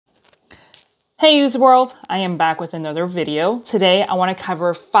Hey user world, I am back with another video. Today I want to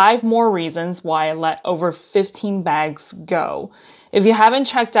cover 5 more reasons why I let over 15 bags go. If you haven't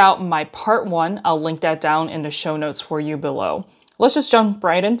checked out my part 1, I'll link that down in the show notes for you below. Let's just jump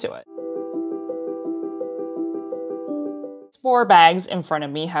right into it. 4 bags in front of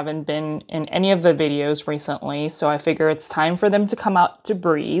me haven't been in any of the videos recently, so I figure it's time for them to come out to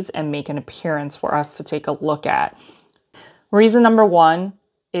breathe and make an appearance for us to take a look at. Reason number 1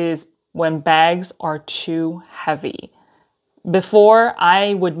 is when bags are too heavy. Before,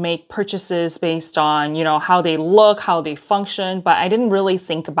 I would make purchases based on, how they look, how they function, but I didn't really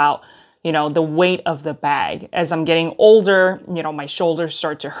think about, the weight of the bag. As I'm getting older, my shoulders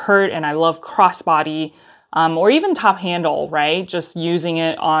start to hurt, and I love crossbody or even top handle, right? Just using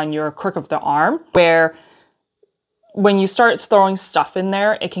it on your crook of the arm, where when you start throwing stuff in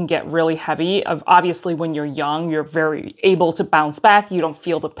there, it can get really heavy. Obviously, when you're young, you're very able to bounce back. You don't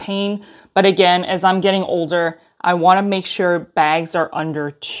feel the pain. But again, as I'm getting older, I want to make sure bags are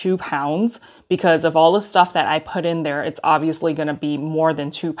under 2 pounds because of all the stuff that I put in there, it's obviously going to be more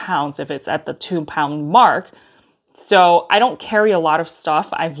than 2 pounds if it's at the 2 pound mark. So I don't carry a lot of stuff.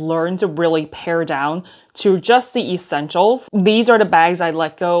 I've learned to really pare down to just the essentials. These are the bags I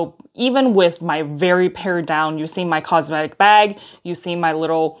let go. Even with my very pared down, you see my cosmetic bag, you see my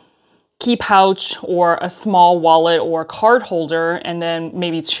little key pouch or a small wallet or card holder, and then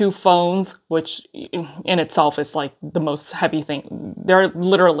maybe 2 phones, which in itself is like the most heavy thing. They're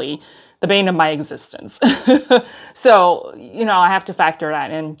literally the bane of my existence. So, I have to factor that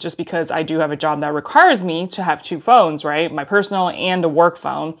in just because I do have a job that requires me to have 2 phones, right? My personal and a work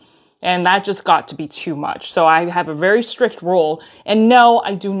phone. And that just got to be too much. So I have a very strict rule. And no,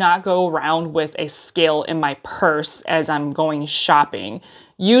 I do not go around with a scale in my purse as I'm going shopping.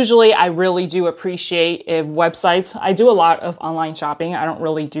 Usually I really do appreciate if websites, I do a lot of online shopping. I don't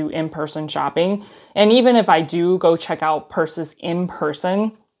really do in-person shopping. And even if I do go check out purses in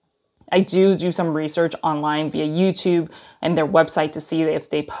person, I do some research online via YouTube and their website to see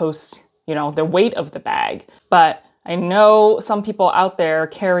if they post, the weight of the bag. But I know some people out there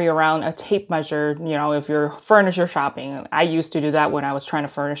carry around a tape measure, if you're furniture shopping. I used to do that when I was trying to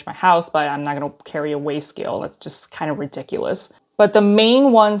furnish my house, but I'm not going to carry a weigh scale. That's just kind of ridiculous. But the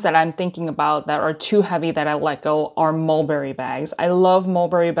main ones that I'm thinking about that are too heavy that I let go are mulberry bags. I love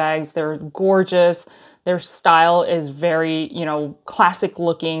mulberry bags. They're gorgeous. Their style is very, classic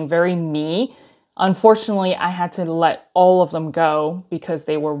looking, very me. Unfortunately, I had to let all of them go because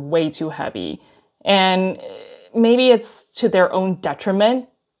they were way too heavy. And maybe it's to their own detriment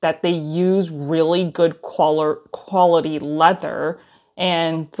that they use really good quality leather,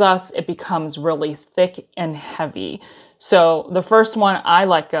 and thus it becomes really thick and heavy. So the first one I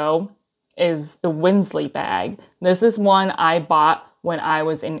let go is the Winsley bag. This is one I bought when I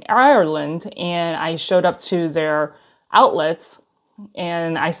was in Ireland, and I showed up to their outlets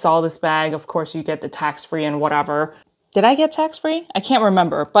and I saw this bag. Of course, you get the tax-free and whatever. Did I get tax-free? I can't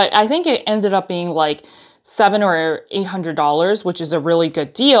remember, but I think it ended up being like $700 or $800, which is a really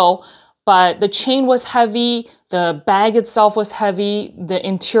good deal. But the chain was heavy, the bag itself was heavy, the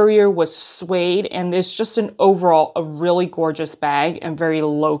interior was suede, and it's just an overall a really gorgeous bag and very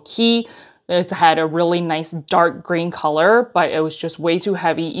low key. It had a really nice dark green color, but it was just way too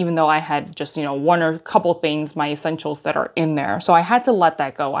heavy, even though I had just, one or a couple things, my essentials that are in there. So I had to let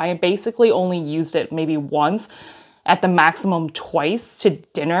that go. I basically only used it maybe once, at the maximum twice, to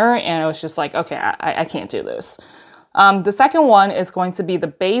dinner, and it was just like, okay, I can't do this. The second one is going to be the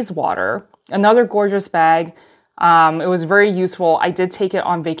Bayswater, another gorgeous bag. It was very useful. I did take it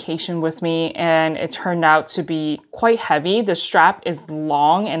on vacation with me, and it turned out to be quite heavy. The strap is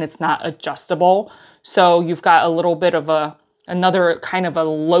long and it's not adjustable, so you've got a little bit of another kind of a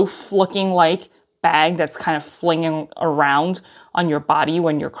loaf looking like bag that's kind of flinging around on your body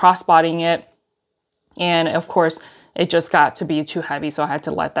when you're crossbodying it. And of course, it just got to be too heavy, so I had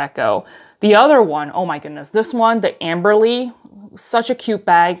to let that go. The other one, oh my goodness, this one, the Amberley, such a cute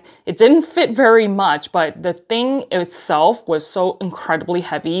bag. It didn't fit very much, but the thing itself was so incredibly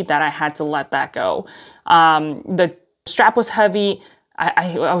heavy that I had to let that go. The strap was heavy.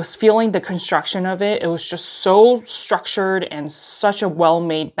 I was feeling the construction of it. It was just so structured and such a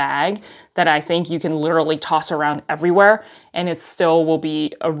well-made bag that I think you can literally toss around everywhere and it still will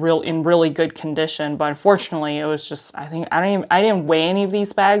be in really good condition. But unfortunately, it was just, I didn't weigh any of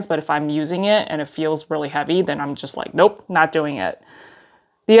these bags, but if I'm using it and it feels really heavy, then I'm just like, nope, not doing it.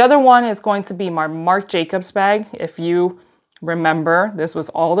 The other one is going to be my Marc Jacobs bag. If you remember, this was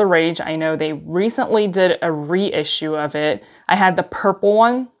all the rage. I know they recently did a reissue of it. I had the purple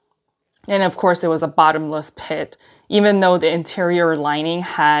one And of course, it was a bottomless pit, even though the interior lining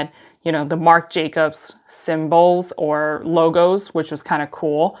had, you know, the Marc Jacobs symbols or logos, which was kind of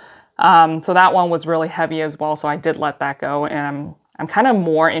cool. So that one was really heavy as well. So I did let that go. And I'm kind of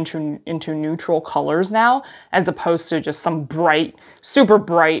more into neutral colors now, as opposed to just some bright, super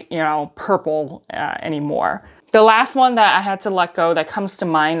bright, you know, purple anymore. The last one that I had to let go that comes to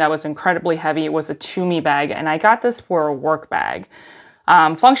mind that was incredibly heavy was a Tumi bag. And I got this for a work bag.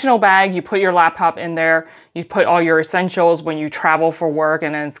 Functional bag, you put your laptop in there, you put all your essentials when you travel for work,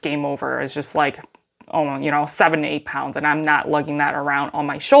 and then it's game over. It's just like, oh, you know, 7 to 8 pounds, and I'm not lugging that around on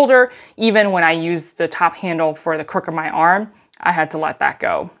my shoulder. Even when I use the top handle for the crook of my arm, I had to let that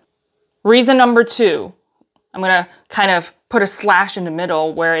go. Reason number 2, I'm gonna kind of put a slash in the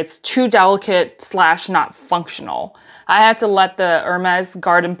middle where it's too delicate / not functional. I had to let the Hermes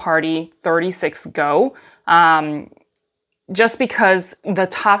Garden Party 36 go. Just because the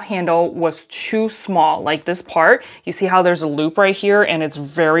top handle was too small. Like this part, you see how there's a loop right here and it's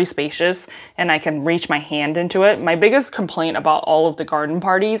very spacious and I can reach my hand into it. My biggest complaint about all of the garden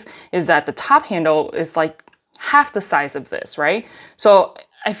parties is that the top handle is like half the size of this, right? So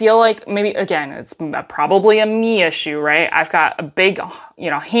I feel like maybe, again, it's probably a me issue, right? I've got a big, you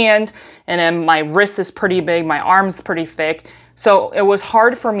know, hand, and then my wrist is pretty big, my arm's pretty thick. So it was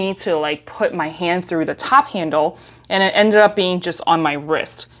hard for me to like put my hand through the top handle, and it ended up being just on my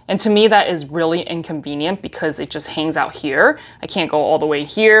wrist. And to me, that is really inconvenient because it just hangs out here. I can't go all the way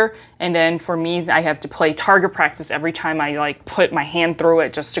here. And then for me, I have to play target practice every time I like put my hand through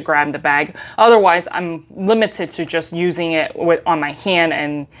it just to grab the bag. Otherwise, I'm limited to just using it on my hand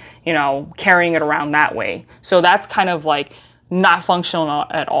and, you know, carrying it around that way. So that's kind of like not functional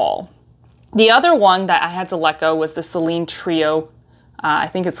at all. The other one that I had to let go was the Celine Trio. I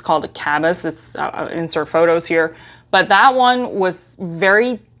think it's called a Cabas. It's insert photos here. But that one was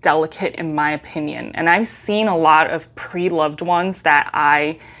very delicate in my opinion. And I've seen a lot of pre-loved ones that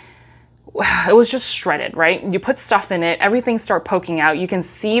it was just shredded, right? You put stuff in it, everything started poking out. You can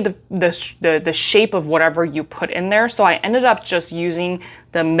see the shape of whatever you put in there. So I ended up just using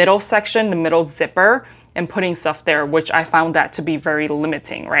the middle section, the middle zipper, and putting stuff there, which I found that to be very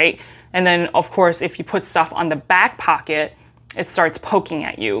limiting, right? And then of course, if you put stuff on the back pocket, it starts poking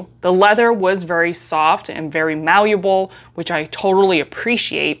at you. The leather was very soft and very malleable, which I totally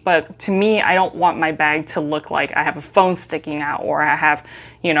appreciate. But to me, I don't want my bag to look like I have a phone sticking out, or I have,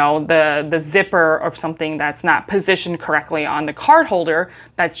 you know, the zipper of something that's not positioned correctly on the card holder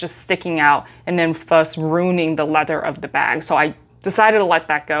that's just sticking out, and then thus ruining the leather of the bag. So I decided to let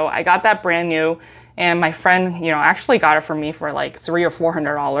that go. I got that brand new. And my friend, you know, actually got it for me for like $300 or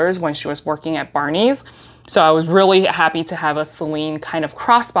 $400 when she was working at Barney's. So I was really happy to have a Celine kind of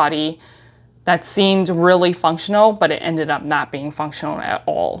crossbody that seemed really functional, but it ended up not being functional at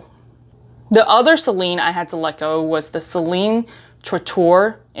all. The other Celine I had to let go was the Celine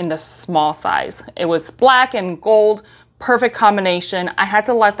Trottoir in the small size. It was black and gold, perfect combination. I had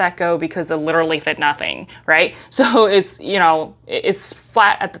to let that go because it literally fit nothing, right? So it's, you know, it's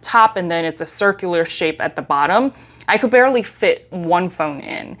flat at the top and then it's a circular shape at the bottom. I could barely fit one phone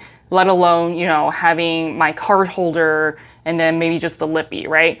in, let alone, you know, having my card holder and then maybe just a lippy,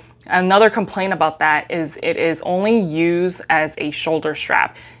 right? Another complaint about that is it is only used as a shoulder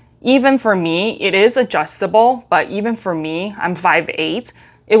strap. Even for me, it is adjustable, but even for me, I'm 5'8",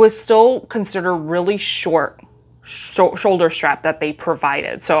 it was still considered really short shoulder strap that they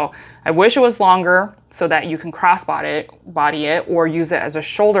provided. So I wish it was longer so that you can crossbody it or use it as a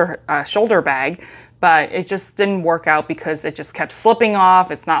shoulder bag, but it just didn't work out because it just kept slipping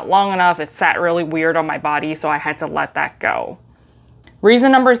off. It's not long enough. It sat really weird on my body, so I had to let that go.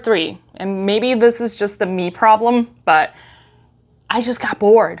 Reason number 3, and maybe this is just a me problem, but I just got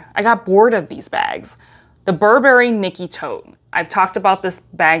bored. I got bored of these bags. The Burberry Nikki tote. I've talked about this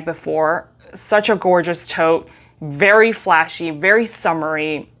bag before. Such a gorgeous tote, very flashy, very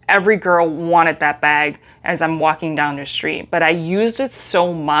summery. Every girl wanted that bag as I'm walking down the street, but I used it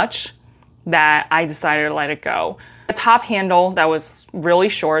so much that I decided to let it go. The top handle that was really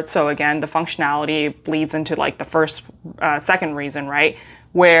short, so again, the functionality bleeds into like the second reason, right?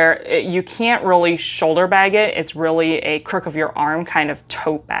 Where you can't really shoulder bag it. It's really a crook of your arm kind of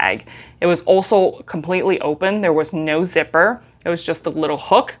tote bag. It was also completely open. There was no zipper. It was just a little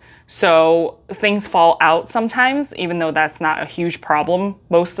hook. So things fall out sometimes, even though that's not a huge problem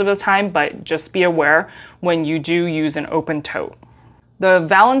most of the time, but just be aware when you do use an open tote. The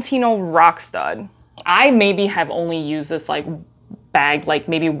Valentino Rockstud. I maybe have only used this like bag like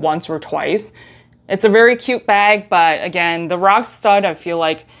maybe once or twice. It's a very cute bag, but again, the Rockstud I feel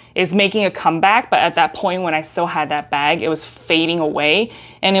like is making a comeback, but at that point when I still had that bag, it was fading away,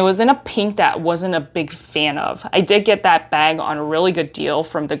 and it was in a pink that I wasn't a big fan of. I did get that bag on a really good deal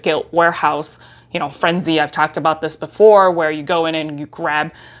from the Gilt Warehouse, you know, frenzy. I've talked about this before, where you go in and you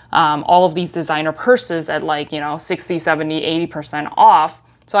grab all of these designer purses at like, you know, 60, 70, 80% off.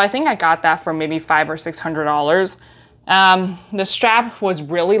 So I think I got that for maybe $500 or $600. The strap was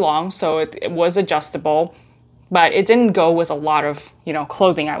really long, so it was adjustable, but it didn't go with a lot of, you know,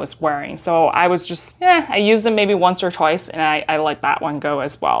 clothing I was wearing. So I was just, I used it maybe once or twice, and I let that one go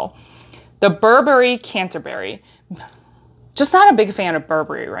as well. The Burberry Canterbury. Just not a big fan of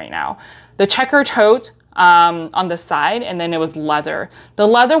Burberry right now. The checker tote on the side, and then it was leather. The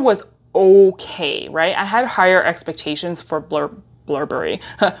leather was okay, right? I had higher expectations for Burberry,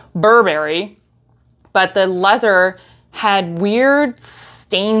 but the leather had weird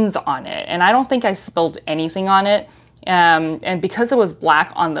stains on it, and I don't think I spilled anything on it. And because it was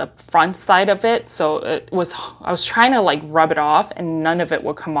black on the front side of it, so I was trying to like rub it off, and none of it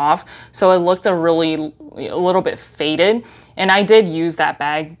would come off. So it looked a little bit faded, and I did use that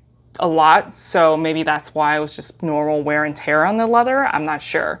bag a lot, so maybe that's why it was just normal wear and tear on the leather. I'm not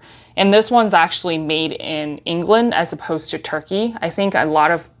sure. And this one's actually made in England as opposed to Turkey. I think a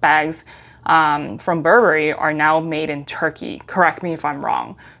lot of bags from Burberry are now made in Turkey. Correct me if I'm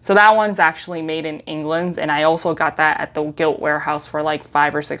wrong. So that one's actually made in England, and I also got that at the Gilt Warehouse for like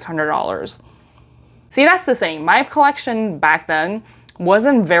 $500 or $600. See, that's the thing. My collection back then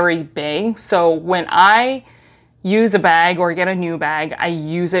wasn't very big, so when I use a bag or get a new bag, I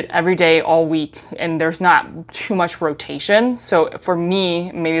use it every day, all week, and there's not too much rotation. So for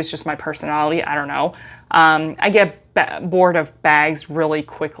me, maybe it's just my personality, I don't know. I get bored of bags really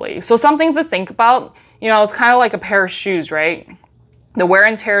quickly. So something to think about, you know, it's kind of like a pair of shoes, right? The wear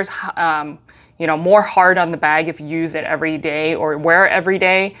and tear is, you know, more hard on the bag if you use it every day or wear it every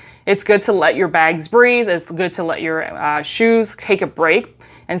day. It's good to let your bags breathe. It's good to let your shoes take a break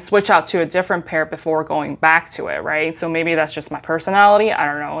and switch out to a different pair before going back to it, right? So maybe that's just my personality. I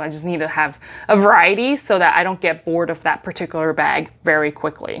don't know. I just need to have a variety so that I don't get bored of that particular bag very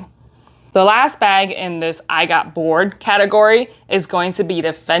quickly. The last bag in this I got bored category is going to be the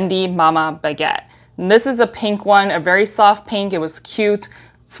Fendi Mama Baguette. And this is a pink one, a very soft pink. It was cute,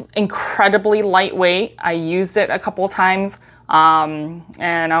 incredibly lightweight. I used it a couple times.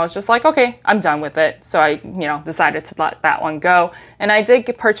 And I was just like, okay, I'm done with it. So I, you know, decided to let that one go. And I did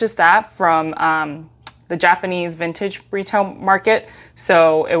purchase that from the Japanese vintage retail market.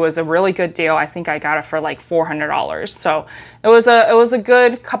 So it was a really good deal. I think I got it for like $400. So it was a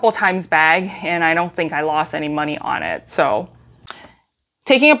good couple times bag, and I don't think I lost any money on it. So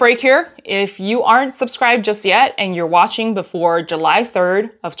taking a break here. If you aren't subscribed just yet and you're watching before July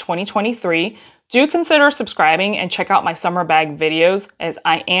 3rd of 2023, do consider subscribing and check out my summer bag videos, as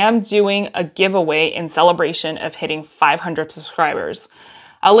I am doing a giveaway in celebration of hitting 500 subscribers.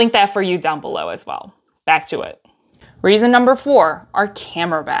 I'll link that for you down below as well. Back to it. Reason number 4 are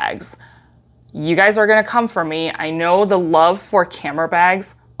camera bags. You guys are gonna come for me. I know the love for camera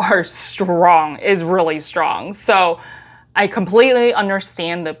bags is really strong. So I completely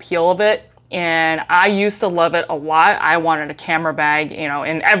understand the appeal of it, and I used to love it a lot. I wanted a camera bag, you know,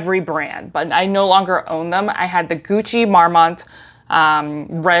 in every brand, but I no longer own them. I had the Gucci Marmont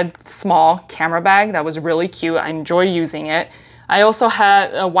red small camera bag that was really cute. I enjoyed using it. I also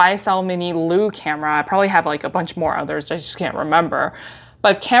had a YSL Mini Lou camera. I probably have like a bunch more others, I just can't remember.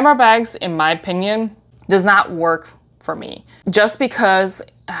 But camera bags, in my opinion, does not work for me. Just because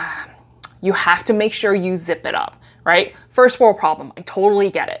you have to make sure you zip it up, right? First world problem, I totally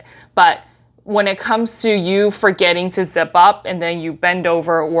get it. But when it comes to you forgetting to zip up and then you bend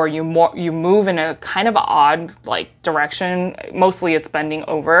over, or you move in a kind of odd like direction, mostly it's bending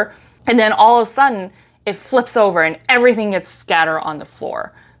over, and then all of a sudden it flips over and everything gets scattered on the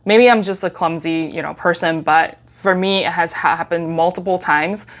floor. Maybe I'm just a clumsy, you know, person, but for me, it has happened multiple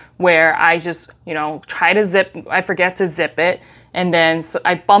times where I just, you know, try to zip, I forget to zip it, and then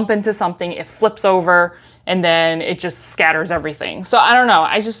I bump into something, it flips over, and then it just scatters everything. So I don't know,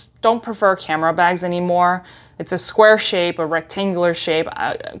 I just don't prefer camera bags anymore. It's a square shape, a rectangular shape,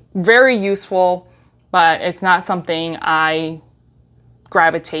 very useful, but it's not something I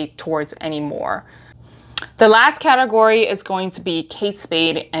gravitate towards anymore. The last category is going to be Kate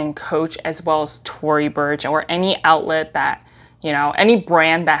Spade and Coach, as well as Tory Burch, or any outlet that, you know, any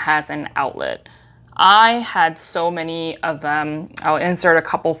brand that has an outlet. I had so many of them. I'll insert a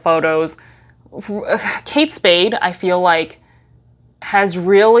couple photos. Kate Spade, I feel like, has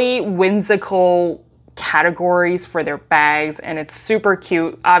really whimsical categories for their bags, and it's super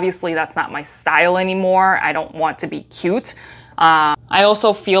cute. Obviously, that's not my style anymore. I don't want to be cute. I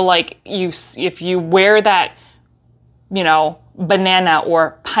also feel like if you wear that, you know, banana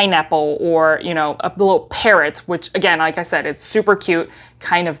or pineapple or, you know, a little parrot, which again, like I said, it's super cute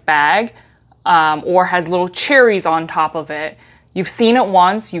kind of bag, or has little cherries on top of it. You've seen it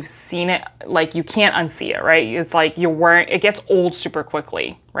once, you've seen it, like you can't unsee it, right? It's like you're wearing, it gets old super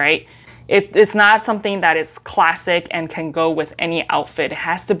quickly, right? It's not something that is classic and can go with any outfit. It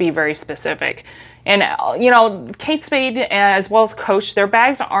has to be very specific. And, you know, Kate Spade as well as Coach, their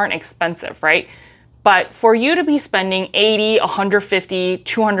bags aren't expensive, right? But for you to be spending $80, $150,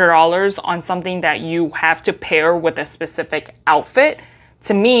 $200 on something that you have to pair with a specific outfit,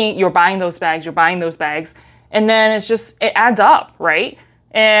 to me, you're buying those bags, and then it's just, it adds up, right?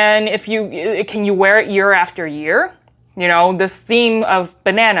 And can you wear it year after year? You know, this theme of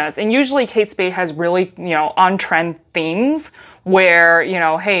bananas, and usually Kate Spade has really, you know, on-trend themes where, you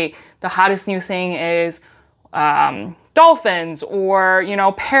know, hey, the hottest new thing is dolphins or, you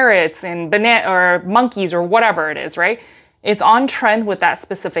know, parrots and banana or monkeys or whatever it is, right? It's on trend with that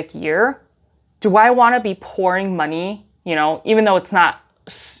specific year. Do I want to be pouring money, you know, even though it's not,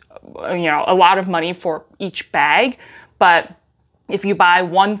 you know, a lot of money for each bag, but if you buy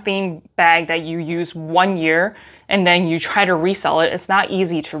one theme bag that you use 1 year and then you try to resell it, it's not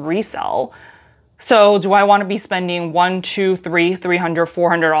easy to resell. So do I want to be spending $100, $200, $300,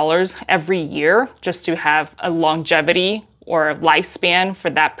 $400 every year just to have a longevity or a lifespan for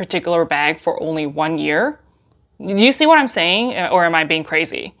that particular bag for only 1 year? Do you see what I'm saying? Or am I being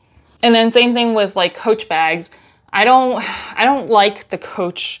crazy? And then same thing with like Coach bags. I don't like the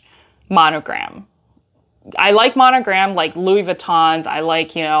Coach monogram. I like monogram like Louis Vuittons. I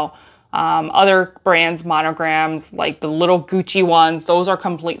like, you know, other brands' monograms, like the little Gucci ones. Those are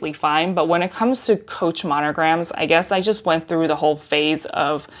completely fine. But when it comes to Coach monograms, I guess I just went through the whole phase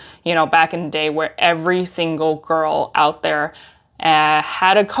of, you know, back in the day where every single girl out there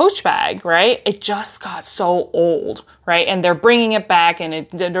had a Coach bag, right? It just got so old, right? And they're bringing it back and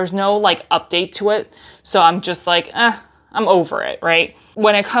there's no like update to it. So I'm just like, I'm over it, right?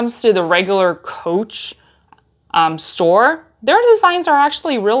 When it comes to the regular Coach store, their designs are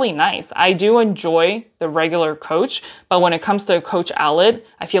actually really nice. I do enjoy the regular Coach, but when it comes to a Coach outlet,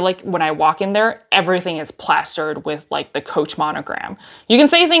 I feel like when I walk in there, everything is plastered with like the Coach monogram. You can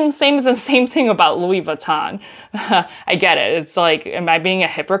say the same thing about Louis Vuitton. I get it. It's like, am I being a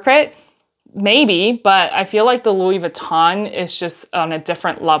hypocrite? Maybe, but I feel like the Louis Vuitton is just on a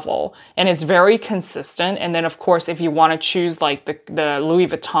different level and it's very consistent. And then of course, if you want to choose like the Louis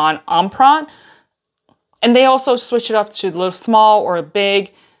Vuitton Empreinte, and they also switch it up to a little small or a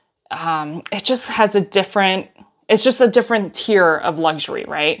big. It just has it's just a different tier of luxury,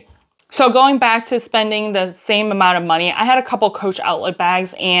 right? So going back to spending the same amount of money, I had a couple Coach outlet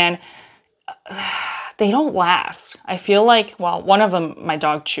bags and they don't last. I feel like, well, one of them my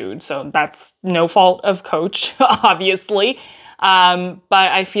dog chewed, so that's no fault of Coach, obviously. But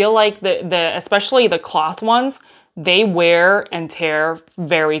I feel like especially the cloth ones, they wear and tear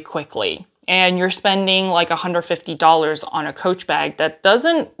very quickly. And you're spending like $150 on a Coach bag that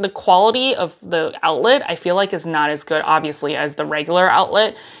the quality of the outlet, I feel like is not as good, obviously, as the regular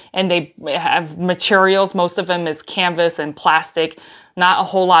outlet. And they have materials, most of them is canvas and plastic, not a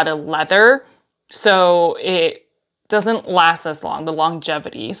whole lot of leather. So it doesn't last as long, the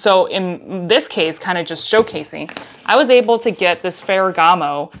longevity. So in this case, kind of just showcasing, I was able to get this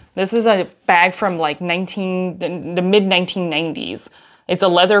Ferragamo. This is a bag from like the mid 1990s. It's a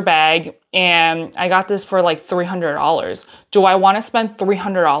leather bag, and I got this for like $300. Do I want to spend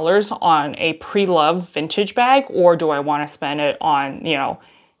 $300 on a pre-loved vintage bag, or do I want to spend it on, you know,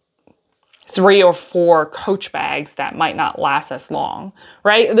 3 or 4 Coach bags that might not last as long,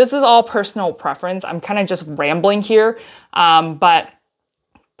 right? This is all personal preference. I'm kind of just rambling here, but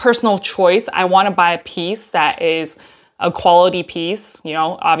personal choice. I want to buy a piece that is a quality piece. You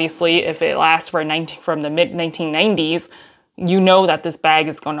know, obviously, if it lasts from the mid 1990s. You know that this bag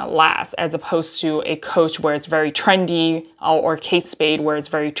is going to last, as opposed to a Coach where it's very trendy, or Kate Spade where it's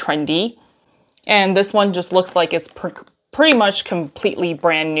very trendy. And this one just looks like it's pretty much completely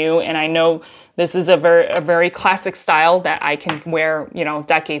brand new. And I know this is a very classic style that I can wear, you know,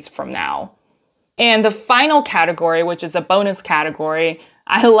 decades from now. And the final category, which is a bonus category,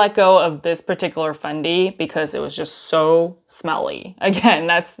 I let go of this particular Fendi because it was just so smelly. Again,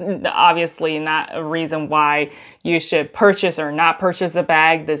 that's obviously not a reason why you should purchase or not purchase a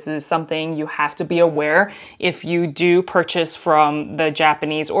bag. This is something you have to be aware if you do purchase from the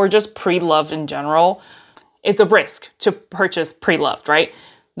Japanese or just pre-loved in general. It's a risk to purchase pre-loved, right?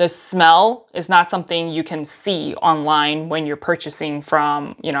 The smell is not something you can see online when you're purchasing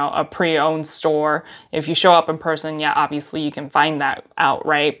from, you know, a pre-owned store. If you show up in person, yeah, obviously you can find that out,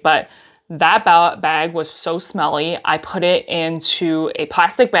 right? But that bag was so smelly. I put it into a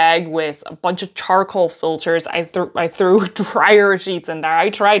plastic bag with a bunch of charcoal filters. I threw dryer sheets in there. I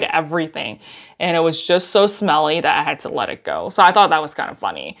tried everything, and it was just so smelly that I had to let it go. So I thought that was kind of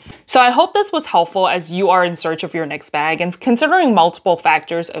funny. So I hope this was helpful as you are in search of your next bag and considering multiple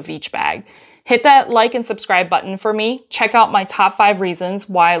factors of each bag. Hit that like and subscribe button for me. Check out my top 5 reasons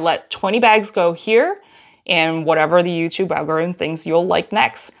why I let 20 bags go here and whatever the YouTube algorithm thinks you'll like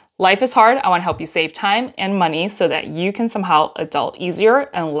next. Life is hard. I want to help you save time and money so that you can somehow adult easier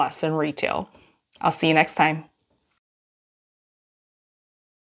and less in retail. I'll see you next time.